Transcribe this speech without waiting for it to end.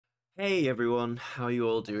Hey everyone, how are you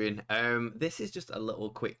all doing? This is just a little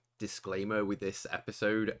quick disclaimer with this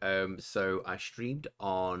episode. So I streamed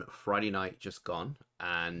on Friday night just gone,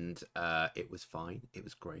 and it was fine. It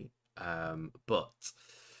was great. But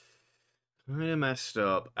kind of messed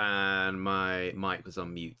up, and my mic was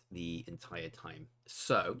on mute the entire time.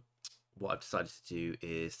 So what I've decided to do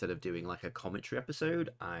is, instead of doing like a commentary episode,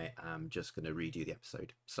 I am just going to redo the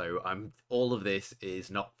episode. So all of this is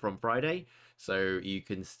not from Friday, so you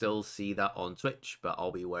can still see that on Twitch, but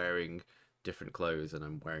I'll be wearing different clothes and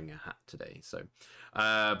I'm wearing a hat today. So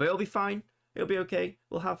but it'll be fine, it'll be okay,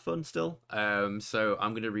 we'll have fun still. So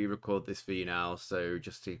I'm going to re-record this for you now, so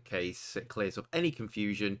just in case it clears up any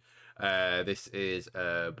confusion, this is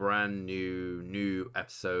a brand new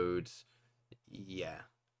episode. Yeah,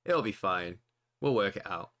 it'll be fine. We'll work it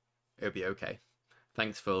out. It'll be okay.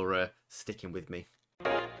 Thanks for sticking with me.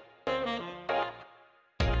 Damn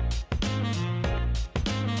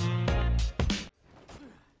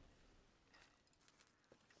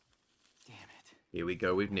it. Here we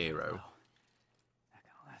go with Nero. Oh, not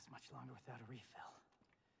gonna last much longer without a refill.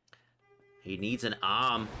 He needs an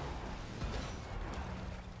arm.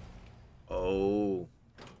 Oh.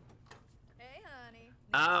 Hey, honey.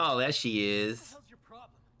 Oh, there she is. What the hell's your problem?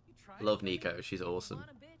 You trying Love to blame Nico. me? She's awesome.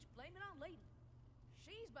 Want a bitch, blame it on lady.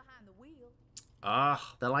 She's behind the wheel.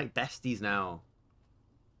 Ah, they're like besties now.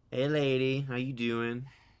 Hey, lady. How you doing?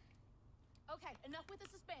 Okay, enough with the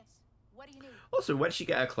suspense. What do you need? Also, where'd she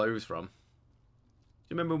get her clothes from? Do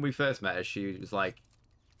you remember when we first met her? She was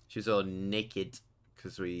all naked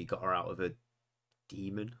because we got her out of a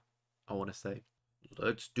demon, I want to say.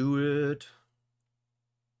 Let's do it.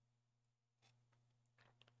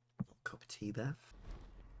 Cup of tea there.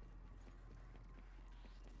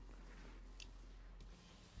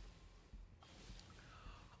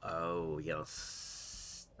 Oh,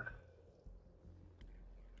 yes.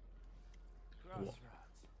 Crossroads.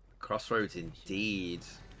 Crossroads indeed.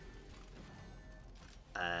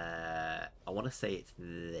 I want to say it's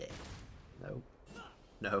there. No.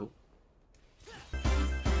 No.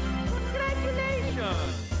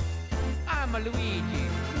 Congratulations! I'm Luigi,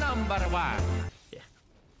 #1. Yeah.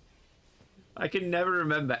 I can never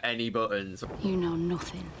remember any buttons. You know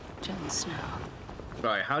nothing, Jon Snow.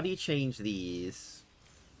 Right, how do you change these?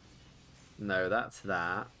 No, that's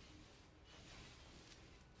that.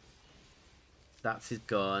 That's his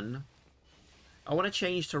gun. I want to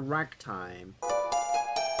change to ragtime.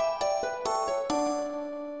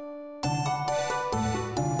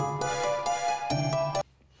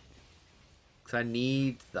 Because I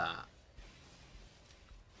need that.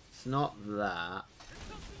 It's not that.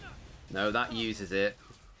 No, that uses it.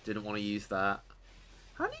 Didn't want to use that.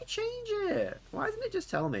 How do you change it? Why doesn't it just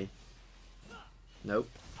tell me? Nope.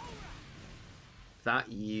 That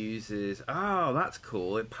uses... Oh, that's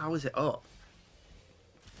cool. It powers it up.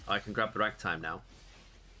 I can grab the ragtime now.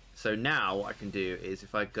 So now what I can do is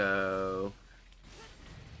if I go...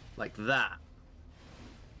 like that.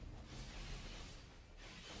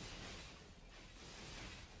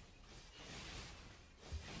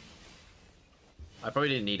 I probably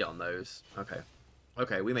didn't need it on those. Okay.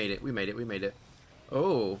 Okay, we made it. We made it. We made it.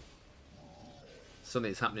 Oh.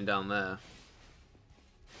 Something's happening down there.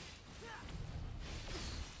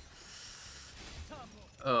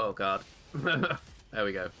 Oh, God. There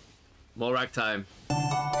we go. More ragtime. Go,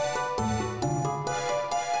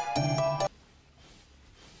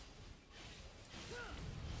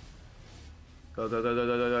 go, go, go, go,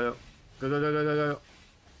 go, go. Go, go, go, go, go, go.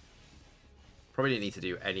 Probably didn't need to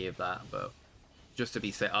do any of that, but just to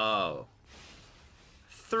be safe. Oh.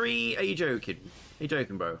 3? Are you joking? Are you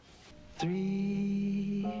joking, bro?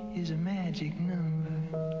 3 is a magic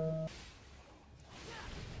number.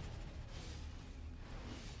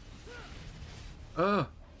 Oh.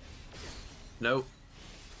 Nope.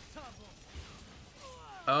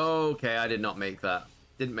 Okay, I did not make that.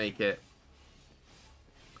 Didn't make it.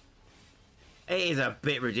 It is a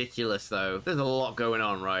bit ridiculous, though. There's a lot going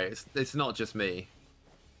on, right? It's not just me.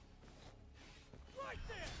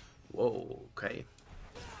 Whoa, okay.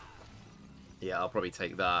 Yeah, I'll probably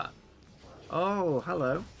take that. Oh,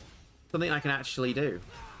 hello. Something I can actually do.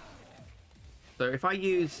 So if I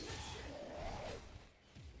use...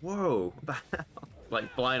 Whoa. Like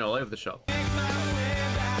flying all over the shop.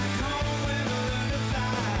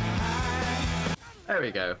 There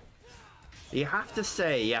we go. You have to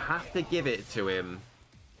say, you have to give it to him.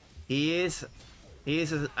 He is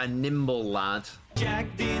a nimble lad.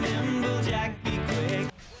 Jack be nimble, Jack be quick.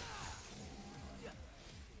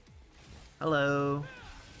 Hello.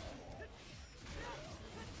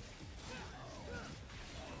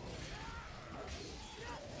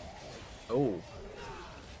 Oh.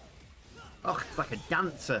 Oh, it's like a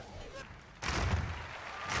dancer.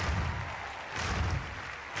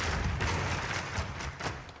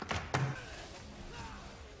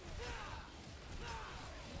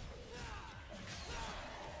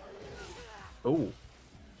 Oh, well,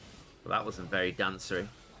 that wasn't very dancery.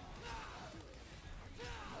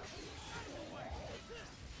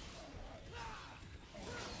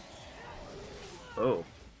 Oh.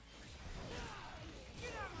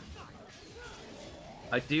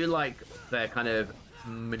 I do like their kind of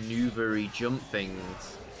maneuvery jump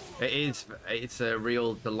things. It's a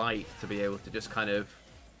real delight to be able to just kind of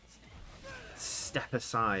step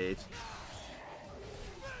aside.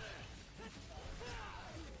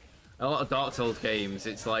 A lot of Dark Souls games,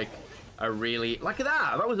 it's like a really... Like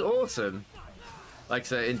that! That was awesome! Like,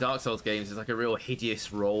 so in Dark Souls games, it's like a real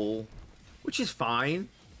hideous roll, which is fine.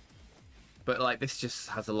 But, like, this just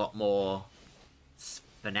has a lot more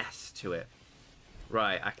finesse to it.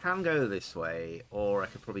 Right, I can go this way, or I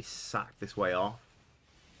could probably sack this way off.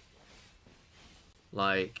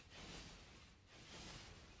 Like...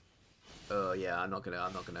 Oh, yeah, I'm not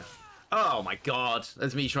gonna... Oh, my God!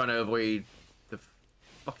 That's me trying to avoid the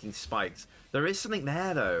fucking spikes. There is something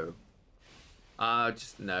there, though.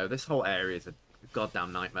 Just, no, this whole area is a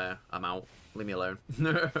goddamn nightmare. I'm out. Leave me alone.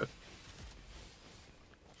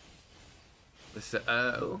 This,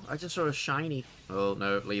 oh, I just saw a shiny. Oh,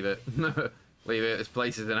 no, leave it. Leave it. This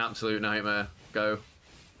place is an absolute nightmare. Go.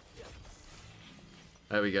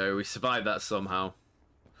 There we go. We survived that somehow.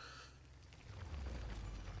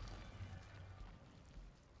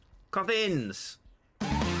 Coffins!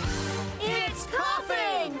 It's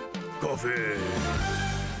coughing! Coffin!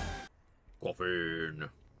 Coffin!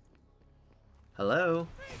 Hello?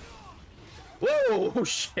 Whoa! Oh,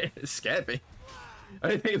 shit. It scared me.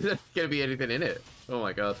 I didn't think there was going to be anything in it. Oh,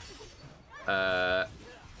 my God.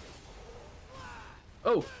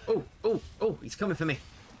 Oh, he's coming for me.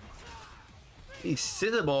 These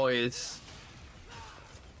scissor boys.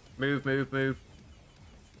 Move.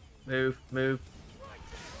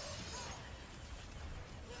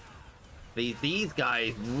 These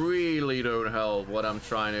guys really don't help when I'm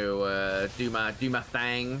trying to do my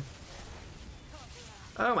thing.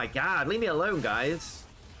 Oh my God, leave me alone, guys.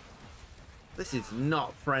 This is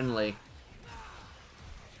not friendly.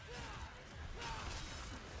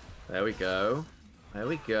 There we go. There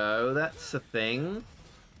we go. That's a thing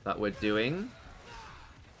that we're doing.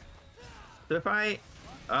 So if I...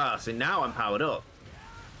 Ah, so now I'm powered up.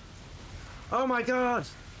 Oh my God!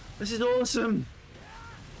 This is awesome!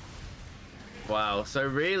 Wow, so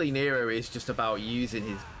really Nero is just about using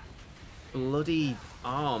his bloody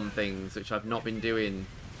arm things, which I've not been doing.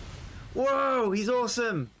 Whoa, he's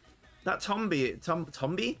awesome! That Tomby...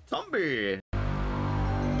 Tomby?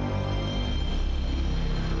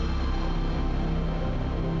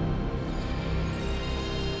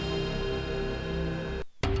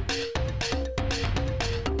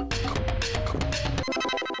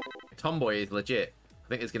 Tomboy is legit. I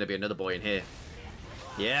think there's going to be another boy in here.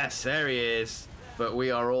 Yes, there he is. But we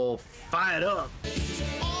are all fired up.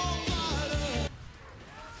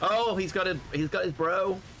 Oh, he's got his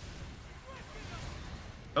bro.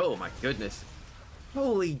 Oh my goodness.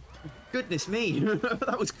 Holy goodness me.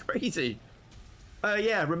 That was crazy.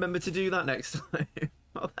 Yeah, remember to do that next time.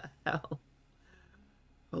 What the hell?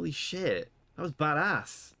 Holy shit. That was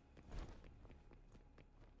badass.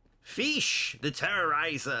 Fish, the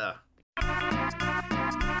Terrorizer.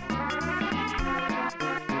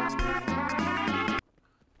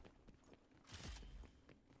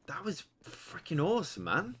 That was freaking awesome,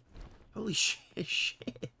 man. Holy shit.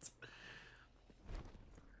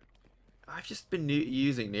 I've just been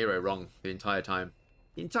using Nero wrong the entire time.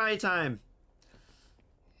 I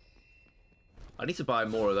need to buy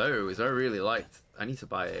more of those. I need to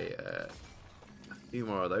buy a few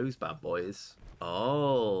more of those bad boys.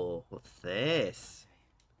 Oh, what's this?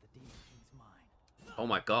 Oh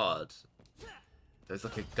my God. There's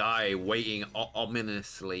like a guy waiting,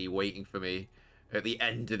 ominously waiting for me at the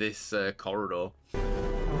end of this corridor.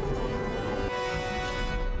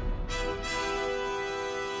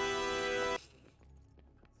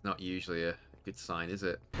 It's not usually a good sign, is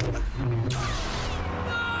it?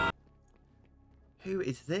 Who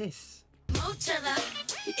is this? Mo to the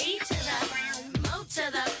E to the Mo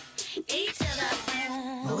to the E to the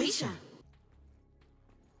Moesha.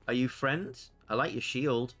 Are you friends? I like your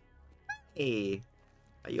shield. Hey,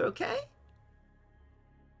 are you okay?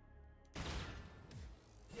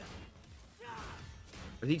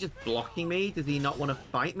 Is he just blocking me? Does he not want to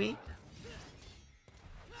fight me?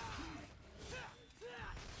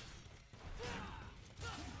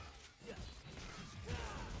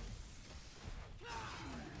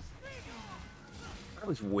 That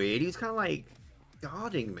was weird. He was kind of like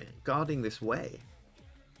guarding me, guarding this way.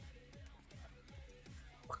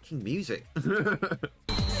 Fucking music.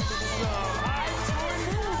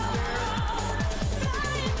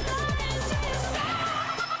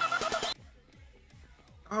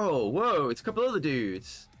 Oh, whoa, it's a couple other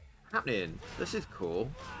dudes happening. This is cool.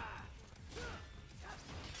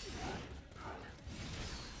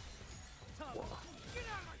 Whoa.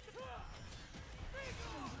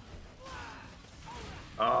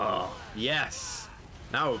 Oh, yes.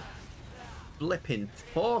 Now, flipping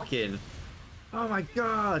talking. Oh my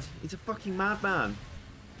god, he's a fucking madman.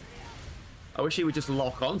 I wish he would just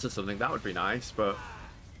lock onto something. That would be nice, but...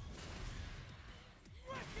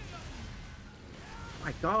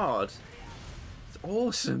 my god. It's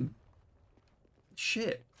awesome.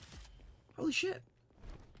 Shit. Holy shit.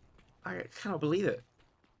 I cannot believe it.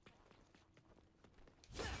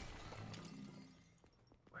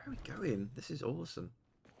 Where are we going? This is awesome.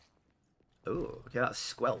 Oh, okay, that's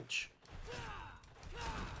squelch.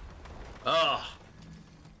 Oh,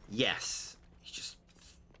 yes. He's just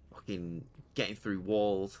fucking getting through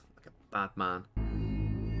walls like a bad man.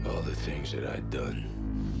 All the things that I'd done.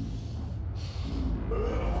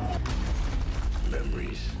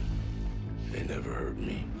 Memories. They never hurt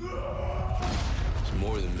me. It's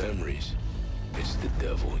more than memories. It's the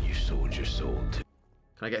devil you sold your soul to.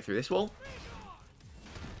 Can I get through this wall?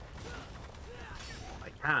 I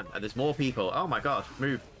can. And there's more people. Oh my god.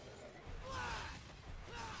 Move.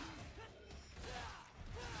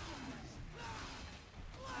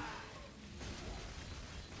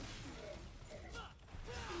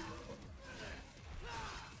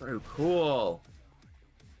 So cool.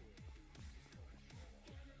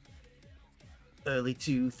 Early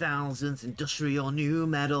 2000s industrial new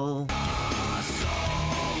metal.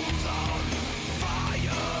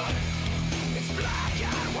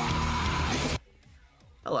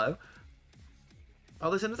 Hello. Oh,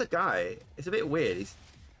 there's another guy. It's a bit weird. It's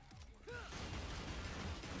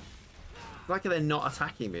like they're not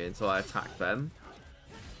attacking me until I attack them.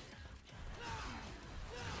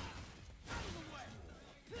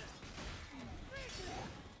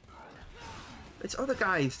 This other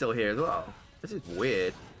guy is still here as well. This is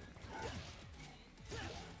weird.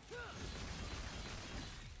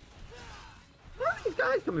 Where are these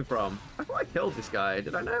guys coming from? I thought I killed this guy.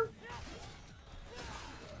 Did I know?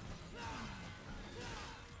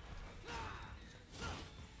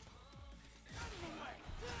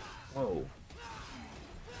 Whoa.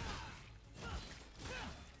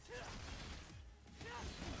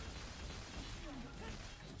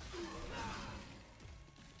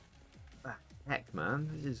 Heck, man,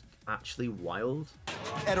 this is actually wild.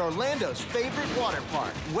 At Orlando's favorite water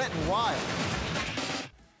park, Wet n Wild.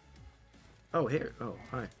 Oh, here. Oh,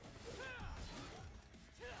 hi.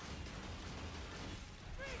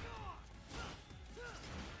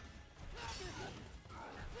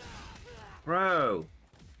 Bro.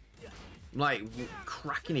 I'm like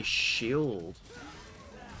cracking his shield.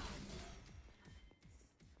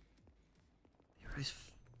 He's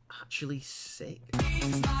actually sick.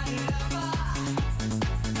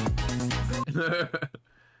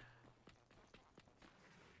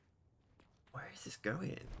 Where is this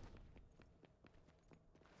going?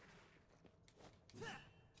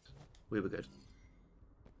 We were good.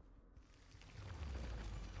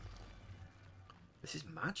 This is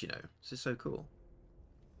mad, you know. This is so cool.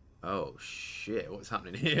 Oh shit! What's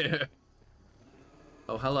happening here?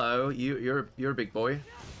 Oh hello, you're a big boy.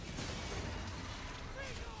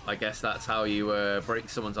 I guess that's how you break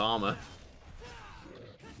someone's armor.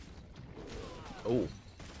 Oh.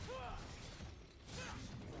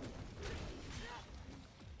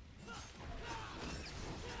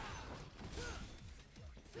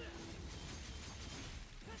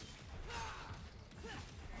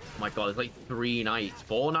 Oh my god, there's like 3 knights.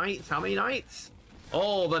 4 knights? How many knights?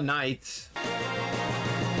 All the knights.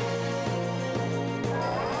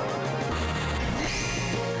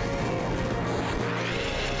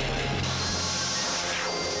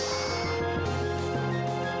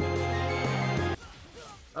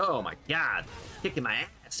 Oh my god. Kicking my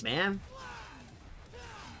ass, man.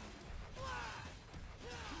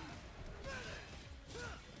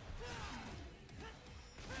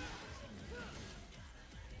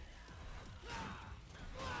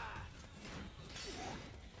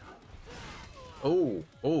 Oh,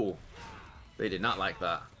 oh. They did not like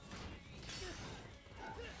that.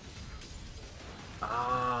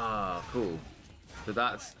 Ah, cool. So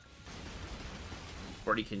that's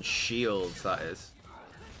freaking shields, that is.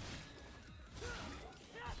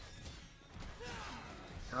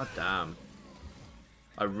 God damn.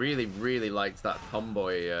 I really, really liked that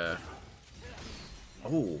tomboy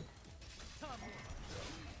Oh.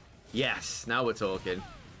 Yes, now we're talking.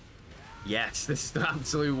 Yes, this is the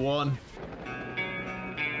absolute one.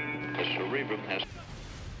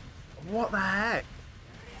 What the heck?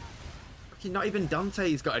 Fucking not even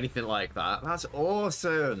Dante's got anything like that. That's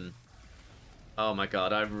awesome. Oh my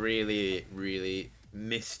god, I've really, really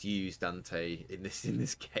misused Dante in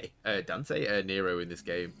this game. Nero in this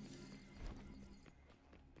game.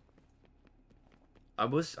 I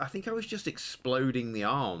think I was just exploding the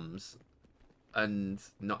arms and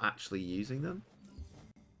not actually using them.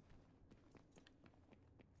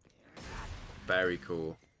 Very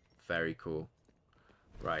cool. Very cool.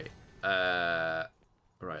 Right. Right.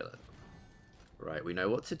 Right, we know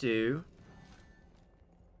what to do.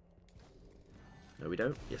 No, we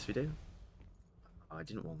don't. Yes, we do. Oh, I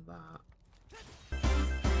didn't want that.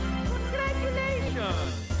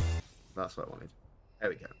 Congratulations! That's what I wanted. There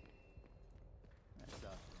we go.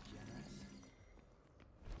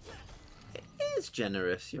 It is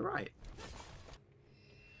generous. You're right.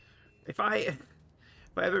 If I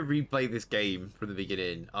ever replay this game from the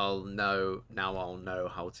beginning, I'll know. Now I'll know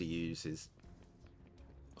how to use his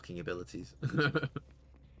fucking abilities.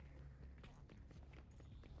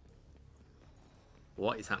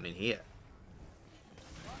 What is happening here?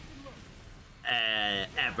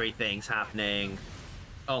 Everything's happening.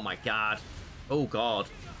 Oh my god. Oh god.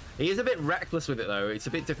 He is a bit reckless with it though. It's a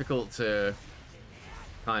bit difficult to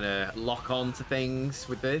kind of lock on to things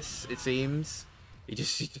with this, it seems. He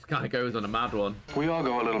just kind of goes on a mad one. We all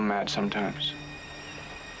go a little mad sometimes.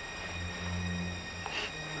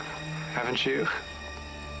 Haven't you?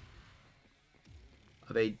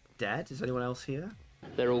 Are they dead? Is anyone else here?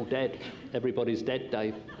 They're all dead. Everybody's dead,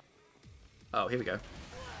 Dave. Oh, here we go.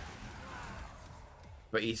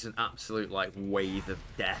 But he's an absolute, like, wave of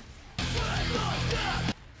death.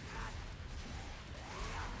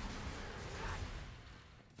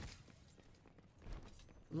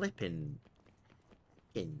 Lippin.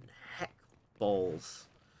 In heck balls.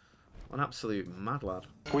 An absolute mad lad.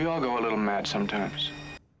 We all go a little mad sometimes.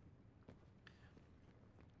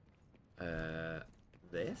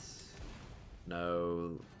 This?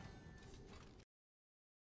 No.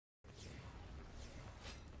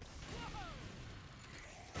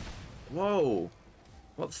 Whoa!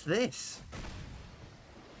 What's this?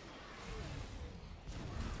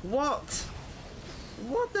 What?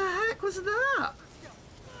 What the heck was that?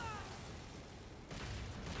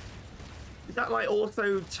 Did that like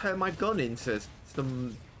also turn my gun into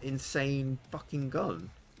some insane fucking gun?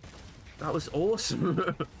 That was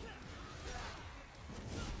awesome.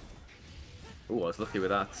 Oh, I was lucky with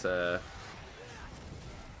that.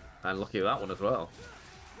 And lucky with that one as well.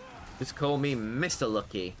 Just call me Mr.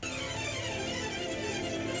 Lucky.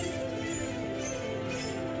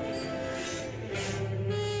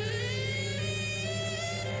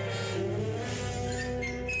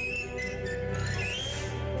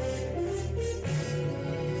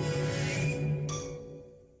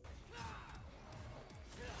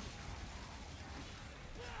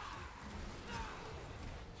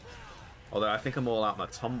 Although I think I'm all out my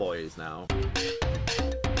tomboys now.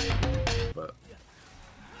 But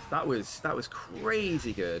that was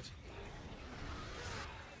crazy good.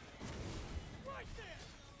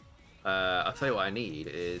 I'll tell you what I need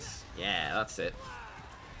is, yeah, that's it.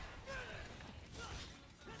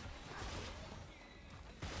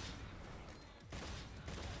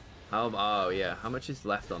 Oh yeah, how much is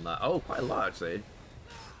left on that? Oh, quite a lot actually.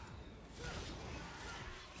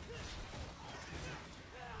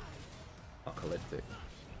 Apocalyptic.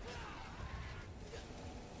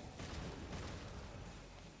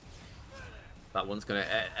 That one's gonna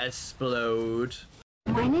explode.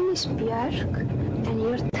 My name is Björk, and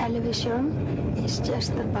your television is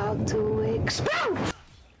just about to explode!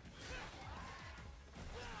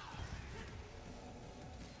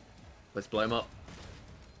 Let's blow him up.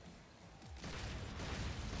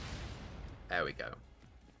 There we go.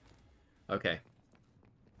 Okay.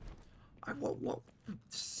 What?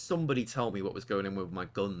 Somebody tell me what was going on with my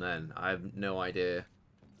gun then. I have no idea.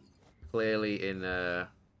 Clearly in that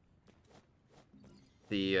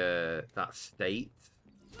state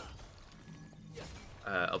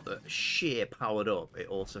of the sheer powered up, it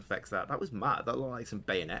also affects that. That was mad. That looked like some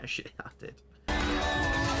Bayonetta shit I did.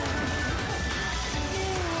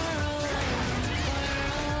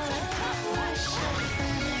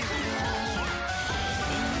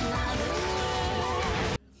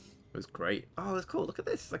 It was great. Oh, it's cool. Look at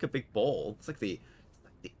this. It's like a big ball. It's like the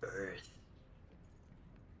earth.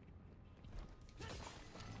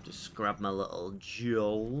 Just grab my little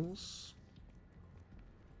jewels.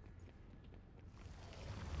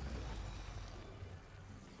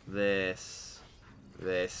 This.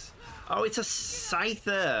 This. Oh, it's a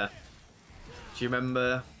scyther. Do you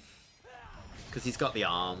remember? Because he's got the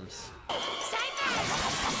arms.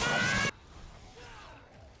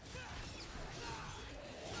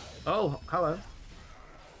 Oh, hello.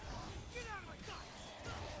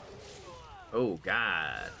 Oh,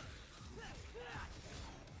 God.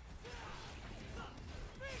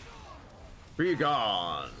 Be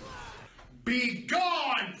gone. Be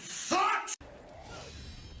gone, fuck!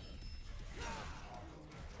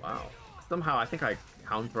 Wow. Somehow I think I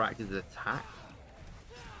counteracted his attack.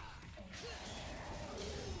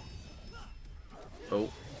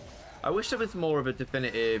 Oh. I wish there was more of a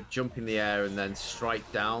definitive jump in the air and then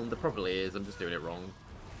strike down. There probably is. I'm just doing it wrong.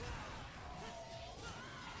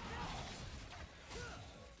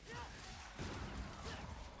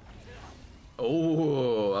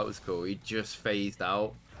 Oh, that was cool. He just phased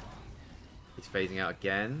out. He's phasing out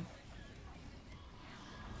again.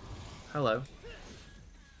 Hello.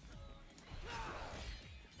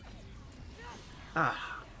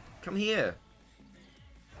 Ah, come here.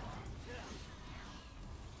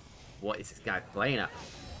 What is this guy playing at?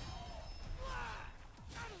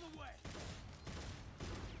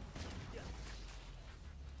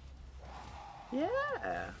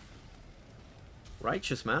 Yeah.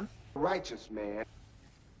 Righteous, man. Righteous, man.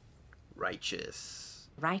 Righteous.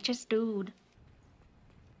 Righteous dude.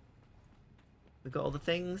 We got all the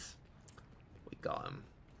things. We got them.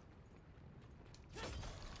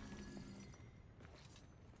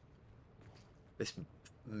 This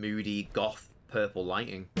moody goth purple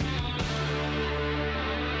lighting.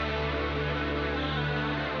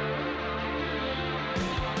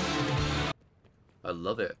 I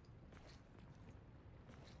love it.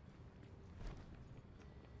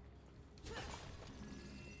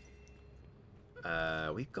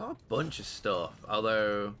 We've got a bunch of stuff,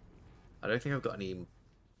 although I don't think I've got any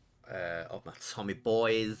of my Tommy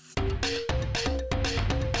boys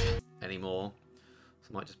anymore, so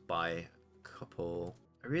I might just buy a couple.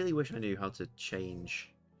 I really wish I knew how to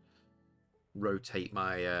rotate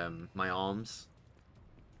my my arms,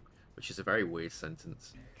 which is a very weird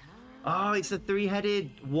sentence. Oh, it's a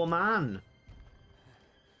three-headed woman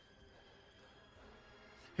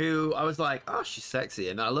who I was like, oh, she's sexy,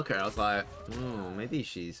 and then I look at her and I was like, oh, maybe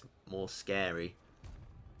she's more scary.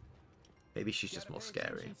 Maybe she's just more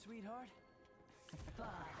scary.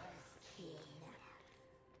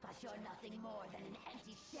 But you're nothing more than an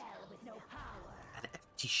empty shell with no power. An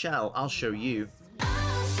empty shell? I'll show you.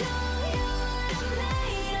 I'll show you what I'm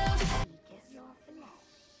made of. Weak as your flesh,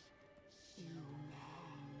 human.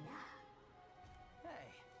 Hey,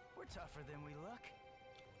 we're tougher than we look.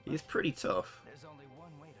 He's pretty tough. There's only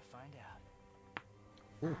one way to find out.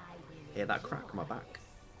 Ooh, hear that crack on my back.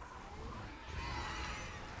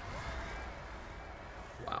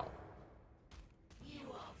 Wow.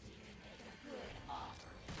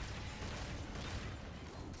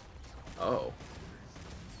 Oh.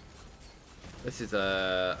 This is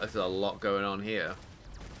a lot going on here.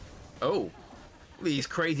 Oh, these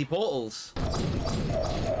crazy portals.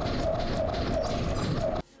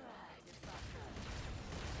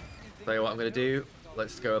 Tell you what I'm gonna do.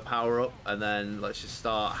 Let's go a power up, and then let's just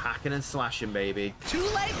start hacking and slashing, baby. Too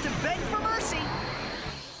late to beg for mercy.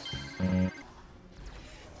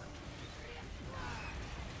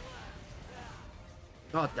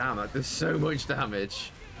 God damn, that does so much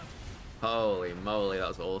damage. Holy moly,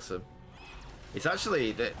 that's awesome. It's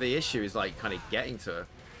actually, the issue is like kind of getting to her.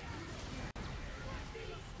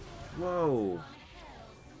 Whoa.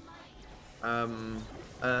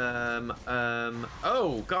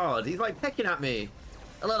 Oh god, he's like pecking at me.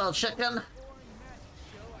 A little chicken.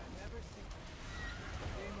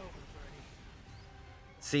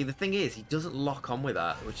 See, the thing is, he doesn't lock on with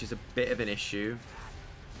that, which is a bit of an issue.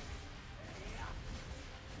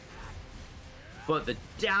 But the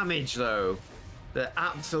damage, though, the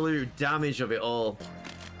absolute damage of it all.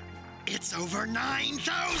 It's over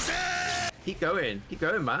 9,000! Keep going,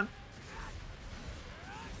 man.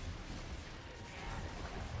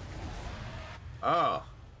 Oh.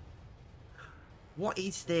 What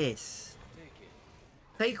is this?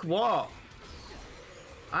 Take what?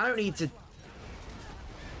 I don't need to...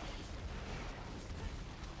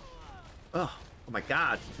 Oh my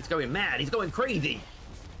god, he's going mad, he's going crazy.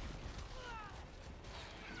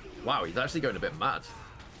 Wow, he's actually going a bit mad.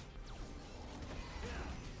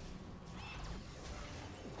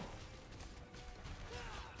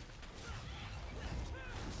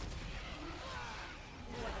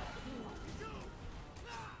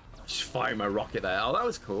 Just firing my rocket there. Oh, that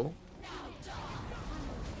was cool.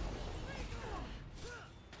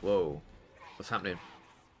 Whoa. What's happening?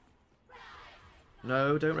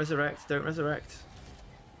 No, don't resurrect. Don't resurrect.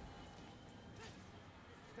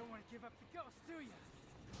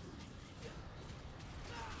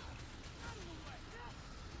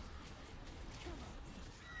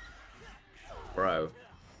 Bro.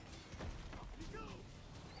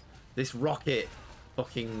 This rocket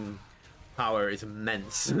fucking power is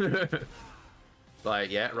immense. Like,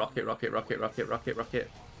 yeah, rocket, rocket, rocket, rocket, rocket, rocket.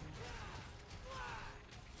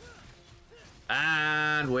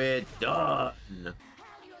 And we're done.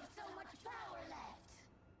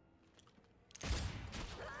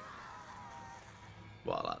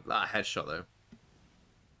 Wow, that headshot though.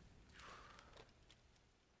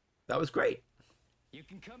 That was great. You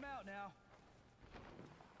can come out now.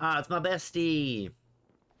 Ah, it's my bestie.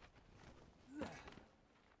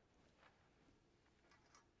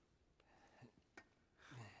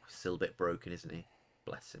 Still a bit broken, isn't he?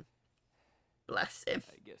 Bless him. Bless him.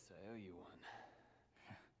 I guess I owe you one.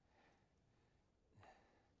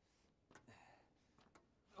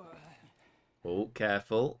 Oh,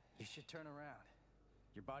 careful. You should turn around.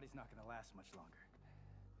 Your body's not gonna last much longer.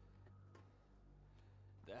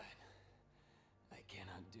 That I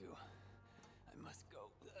cannot do. I must go.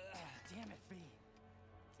 Damn it, V.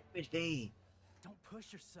 Which V? Don't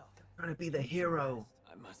push yourself. I'm trying to be the hero.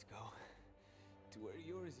 I must go to where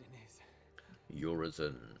Urizen is.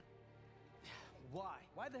 Urizen. Why?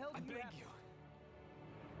 Why the hell? I beg you.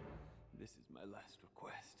 This is my last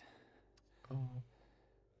request. Oh.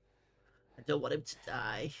 I don't want him to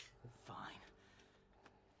die. Fine.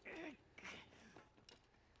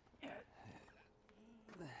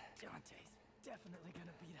 Dante's definitely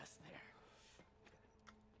gonna beat us there.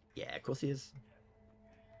 Yeah, of course he is.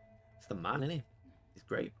 It's the man, isn't he? He's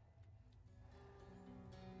great.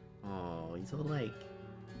 Oh, he's all like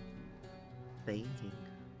fading.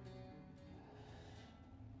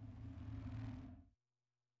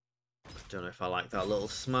 Don't know if I like that little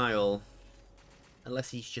smile.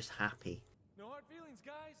 Unless he's just happy. No hard feelings,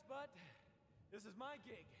 guys, but this is my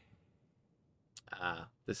gig. Ah,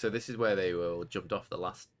 so this is where they all jumped off the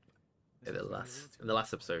last, in the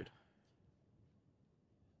last episode.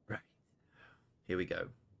 Right, here we go.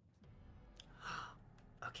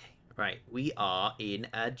 Okay, right, we are in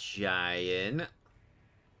a giant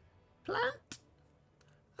plant.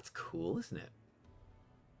 That's cool, isn't it?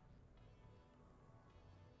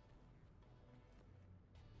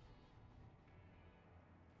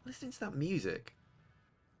 Listening to that music.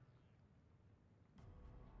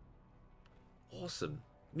 Awesome.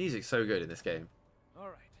 Music's so good in this game. All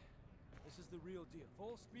right. This is the real deal.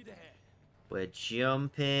 Full speed ahead. We're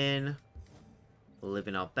jumping. We're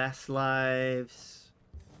living our best lives.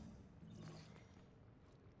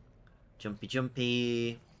 Jumpy,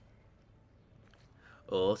 jumpy.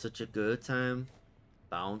 Oh, such a good time.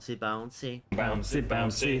 Bouncy, bouncy. Bouncy,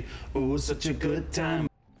 bouncy. Oh, such a good time.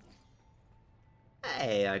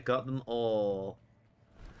 Hey, I got them all.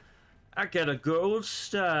 I get a gold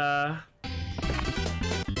star.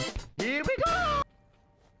 Here we go!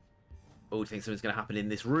 Oh, do you think something's going to happen in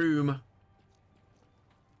this room?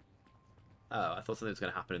 Oh, I thought something was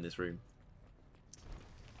going to happen in this room.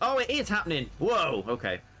 Oh, it is happening! Whoa,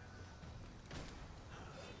 okay.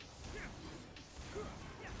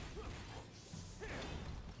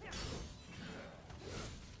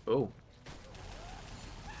 Oh.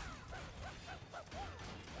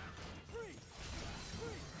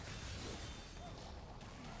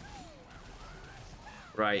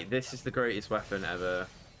 Right, this is the greatest weapon ever.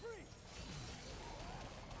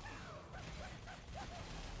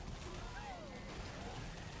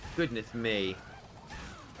 Goodness me.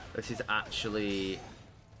 This is actually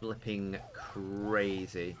flipping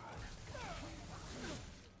crazy.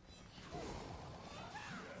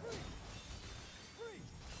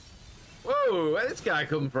 Whoa, where'd this guy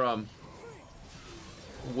come from?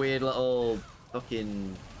 Weird little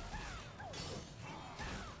fucking...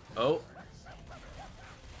 Oh.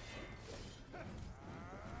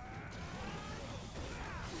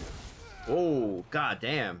 Oh, god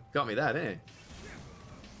damn. Got me there, didn't it?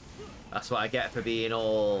 That's what I get for being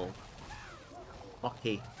all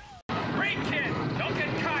hockey. Great kid! Don't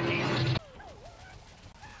get cocky!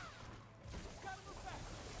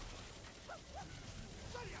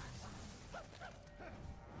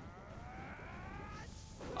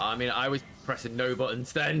 I mean, I was pressing no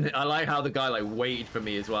buttons then. I like how the guy like waited for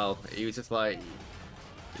me as well. He was just like,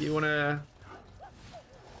 you wanna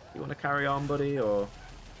carry on, buddy, or...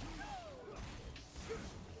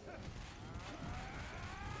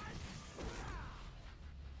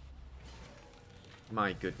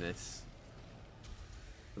 My goodness.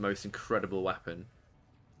 The most incredible weapon.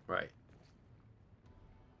 Right.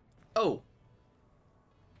 Oh!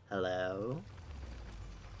 Hello?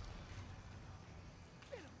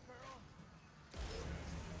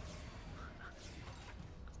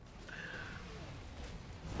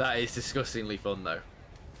 That is disgustingly fun, though.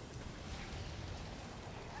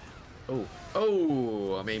 Oh,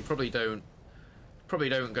 oh! I mean, probably don't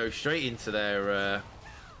go straight into their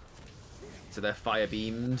fire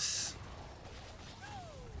beams.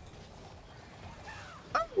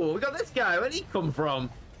 Oh, we got this guy. Where'd he come from?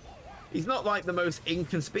 He's not like the most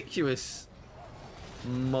inconspicuous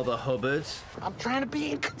Mother Hubbard. I'm trying to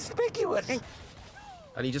be inconspicuous.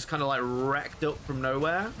 And he just kind of like wrecked up from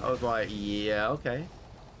nowhere. I was like, yeah, okay.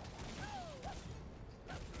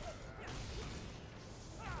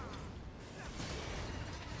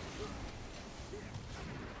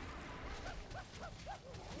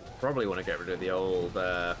 Probably want to get rid of the old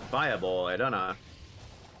fire boy, don't I?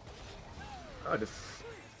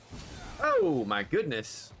 Oh my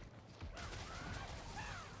goodness.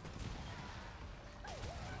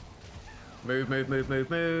 Move, move, move, move,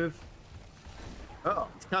 move. Oh,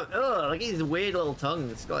 it's kind of, oh, look at these weird little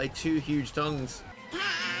tongues. It's got like 2 huge tongues.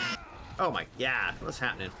 Oh my god, what's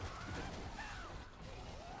happening?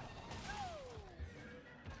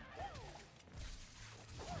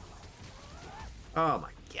 Oh my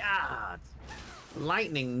god.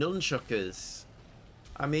 Lightning nunchuckers.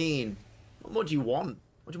 I mean, what more do you want?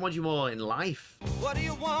 What do you want in life? What do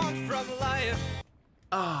you want from life?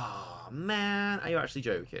 Oh man, are you actually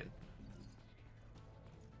joking?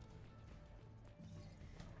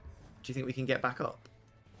 Do you think we can get back up?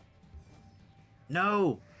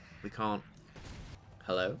 No, we can't.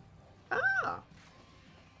 Hello? Ah!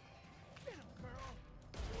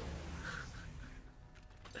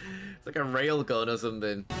 It's like a railgun or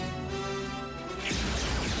something.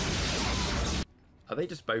 Are they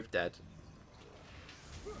just both dead?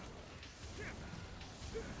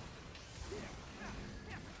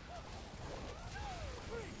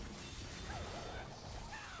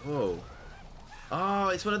 Whoa. Oh,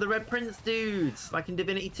 it's one of the Red Prince dudes, like in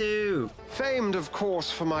Divinity 2. Famed, of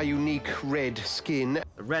course, for my unique red skin.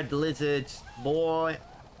 The red lizard boy.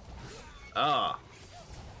 Ah.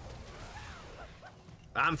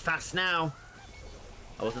 I'm fast now.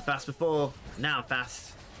 I wasn't fast before. Now I'm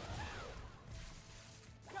fast.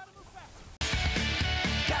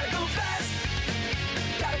 Gotta go fast.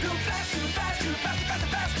 Gotta go fast, too fast, too fast, faster,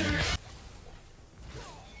 faster.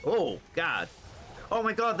 Oh, God. Oh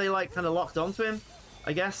my god, they like kind of locked onto him,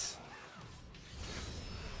 I guess.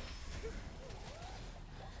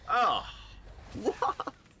 Oh.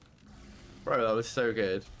 What? Bro, that was so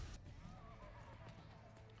good.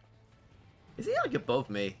 Is he like above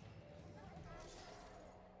me?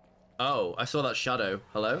 Oh, I saw that shadow.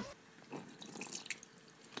 Hello?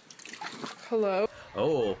 Hello?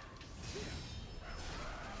 Oh.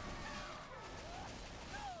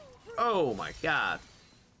 Oh my god.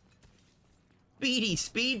 Speedy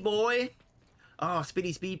Speed Boy. Oh,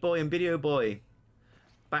 Speedy Speed Boy and BideoBoi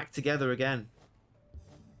back together again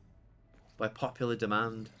by popular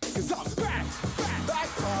demand.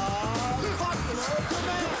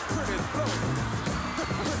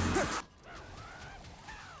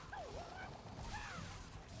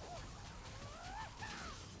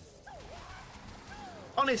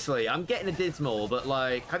 Honestly, I'm getting a dismal, but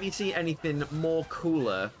like, have you seen anything more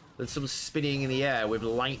cooler than some spinning in the air with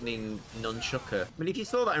lightning nunchucker? I mean, if you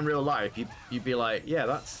saw that in real life, you'd be like, yeah,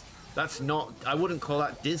 that's not, I wouldn't call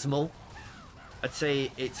that dismal. I'd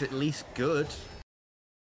say it's at least good.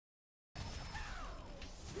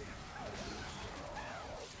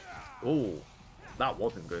 Oh, that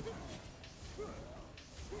wasn't good.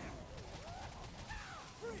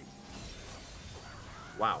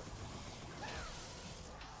 Wow.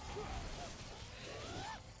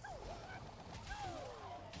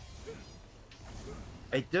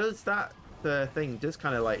 It does, that thing does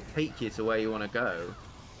kind of like take you to where you want to go.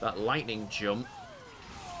 That lightning jump.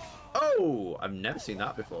 Oh, I've never seen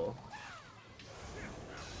that before.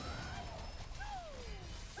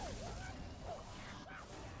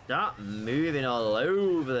 Start moving all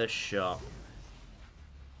over the shop.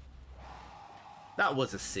 That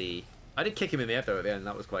was a C. I did kick him in the head though at the end.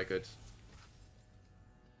 That was quite good.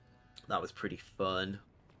 That was pretty fun.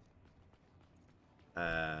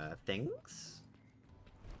 Things?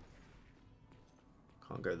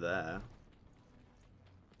 Can't go there.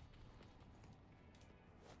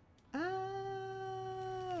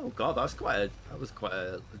 Oh god, that was quite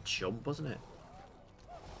a jump, wasn't it?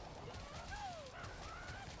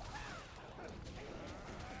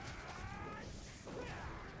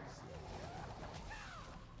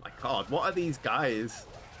 My god, what are these guys?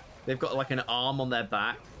 They've got like an arm on their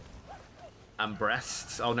back and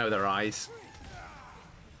breasts. Oh no, their eyes.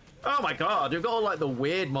 Oh my god, we've got all like the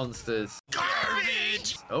weird monsters.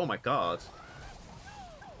 Garbage! Oh my god.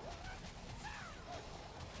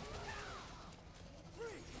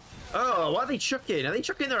 Oh, what are they chucking? Are they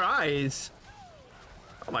chucking their eyes?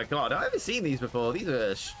 Oh my god, I've never seen these before. These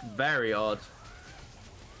are very odd.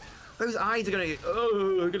 Those eyes are gonna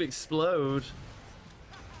explode.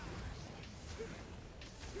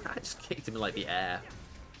 I just kicked him in like the air.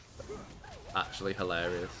 Actually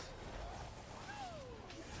hilarious.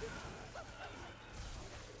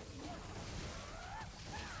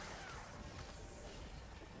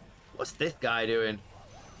 What's this guy doing?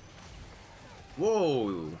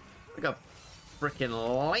 Whoa! Like a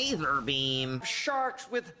freaking laser beam. Sharks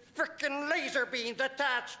with frickin' laser beams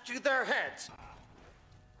attached to their heads.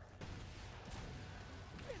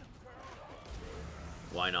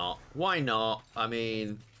 Why not? Why not? I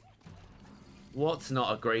mean, what's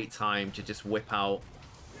not a great time to just whip out?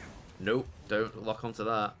 Nope, don't lock onto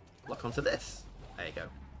that. Lock onto this. There you go.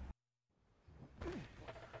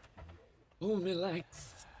 Oh, my legs.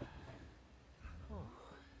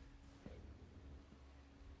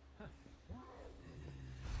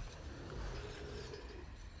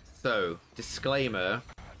 So, disclaimer.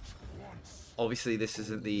 Obviously, this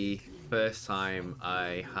isn't the first time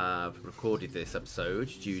I have recorded this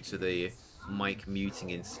episode due to the mic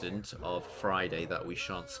muting incident of Friday that we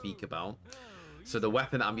shan't speak about. So the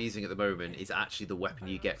weapon that I'm using at the moment is actually the weapon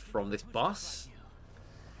you get from this boss.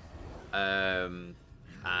 But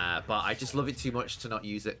I just love it too much to not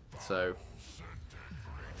use it, so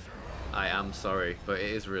I am sorry, but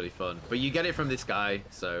it is really fun. But you get it from this guy,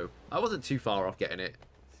 so I wasn't too far off getting it.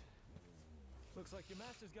 Looks like your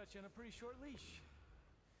master's got you on a pretty short leash.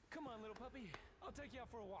 Come on, little puppy. I'll take you out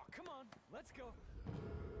for a walk. Come on, let's go.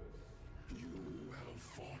 You have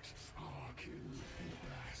fought Hawkins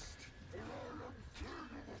best.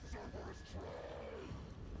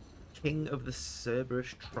 King of the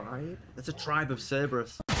Cerberus tribe? That's a tribe of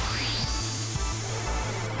Cerberus.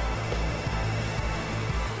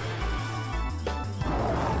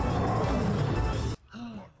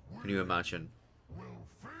 Can you imagine?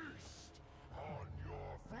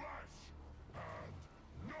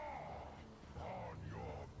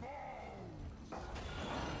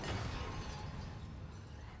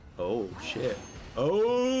 Oh shit.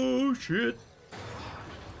 Oh shit.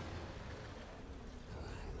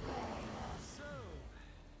 So,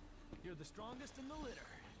 you're the strongest in the litter.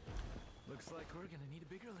 Looks like we're gonna need a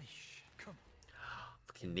bigger leash. Come.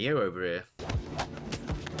 Fucking Neo over here.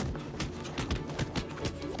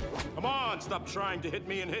 Come on, stop trying to hit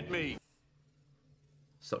me and hit me.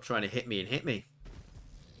 Stop trying to hit me and hit me.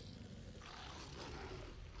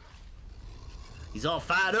 He's all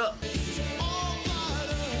fired up.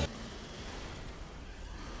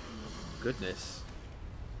 Goodness.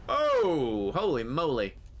 Oh, holy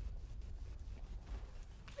moly.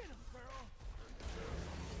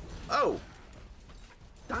 Oh.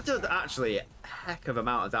 That does actually a heck of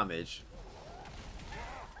amount of damage.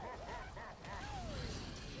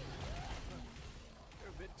 You're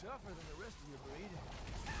a bit tougher than the rest of your breed.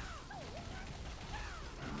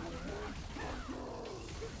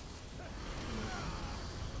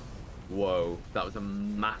 Whoa, that was a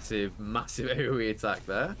massive, massive AoE attack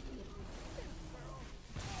there.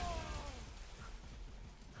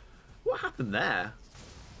 What happened there?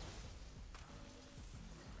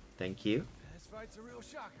 Thank you. This fight's a real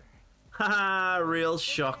shocker. Haha, real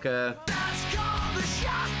shocker. That's called the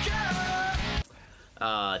shocker.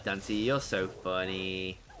 Ah, Dante, you're so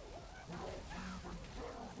funny.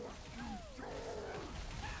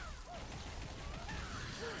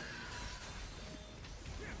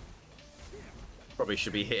 Probably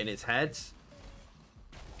should be hitting its head.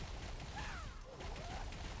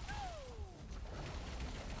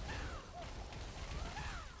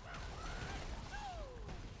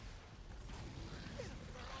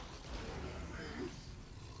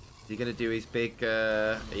 Is he gonna do his big,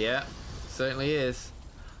 yeah, certainly is.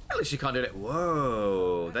 At least you can't do it.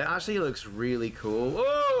 Whoa, that actually looks really cool.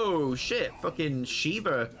 Whoa, shit, fucking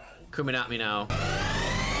Shiva coming at me now.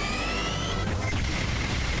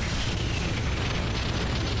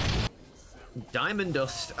 Diamond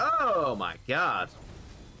dust. Oh my god.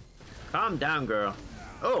 Calm down, girl.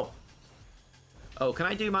 Oh. Oh, can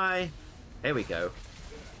I do my... There we go.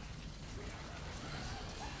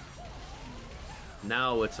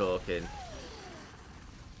 Now we're talking.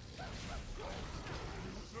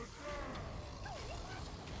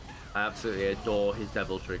 I absolutely adore his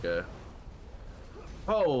devil trigger.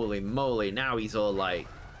 Holy moly, now he's all like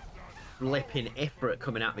flipping Ifrit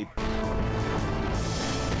coming at me.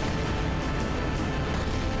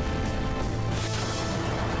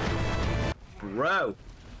 Bro.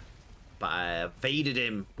 But I evaded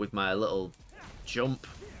him with my little jump.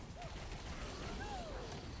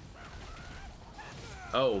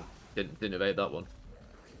 Oh, didn't evade that one.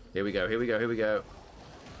 Here we go, here we go, here we go.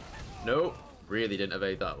 Nope. Really didn't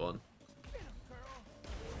evade that one.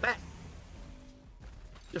 Back.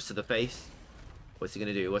 Just to the face. What's he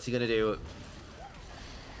gonna do? What's he gonna do?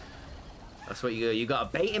 That's what you gotta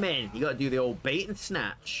bait him in. You gotta do the old bait and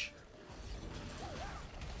snatch.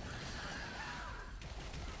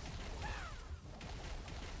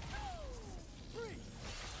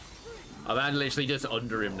 I'm literally just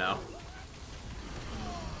under him now.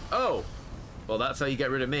 Oh! Well, that's how you get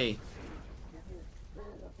rid of me.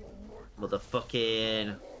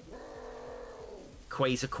 Motherfucking...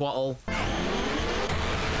 Quasarquatl.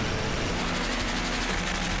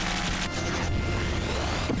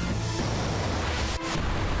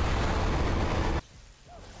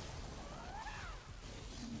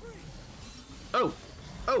 Oh!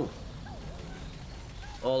 Oh!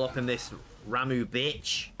 All up in this Ramu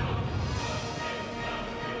bitch.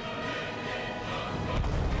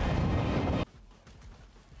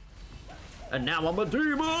 And now I'm a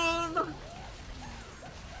demon!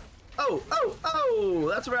 Oh, oh,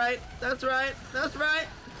 oh! That's right, that's right, that's right!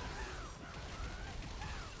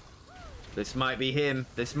 This might be him,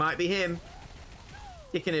 this might be him.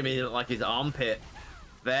 Kicking him in like his armpit.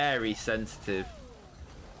 Very sensitive.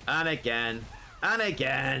 And again, and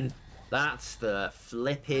again. That's the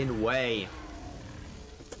flipping way.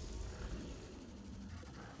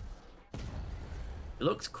 It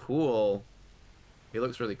looks cool. He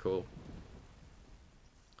looks really cool.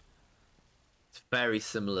 It's very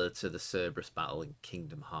similar to the Cerberus battle in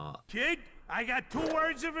Kingdom Hearts. Kid, I got 2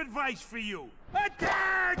 words of advice for you.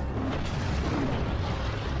 Attack!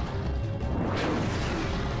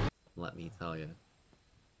 Let me tell you.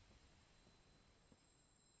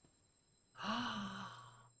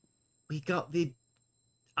 We got the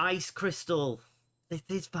ice crystal. This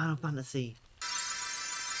is Final Fantasy.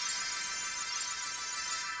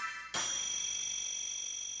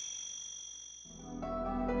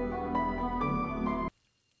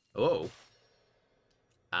 Oh.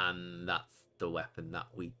 And that's the weapon that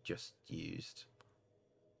we just used.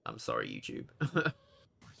 I'm sorry, YouTube.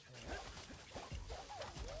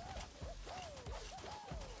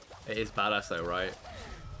 It is badass though, right?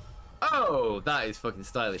 Oh, that is fucking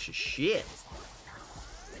stylish as shit.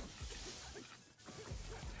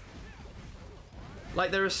 Like,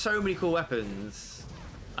 there are so many cool weapons.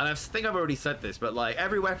 And I think I've already said this, but like,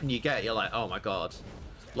 every weapon you get, you're like, oh my god.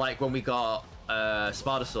 Like, when we got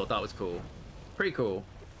Sparta Sword, that was cool. Pretty cool.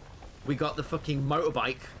 We got the fucking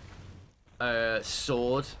motorbike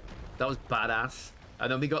sword. That was badass.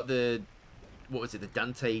 And then we got the, what was it, the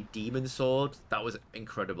Dante demon sword. That was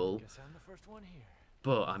incredible. Guess I'm the first one here.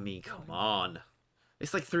 But, I mean, come on.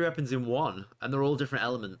 It's like 3 weapons in one, and they're all different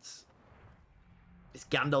elements. It's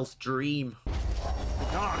Gandalf's dream.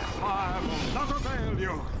 Dark fire will not avail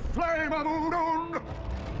you. Flame of Udun!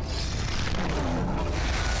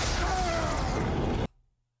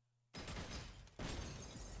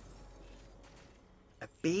 A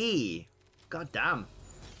B. God damn.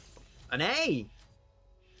 An A.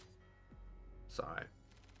 Sorry.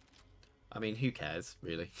 I mean, who cares,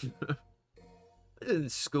 really? This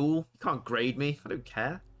isn't school. You can't grade me. I don't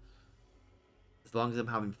care. As long as I'm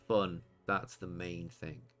having fun, that's the main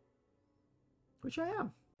thing. Which I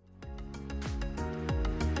am.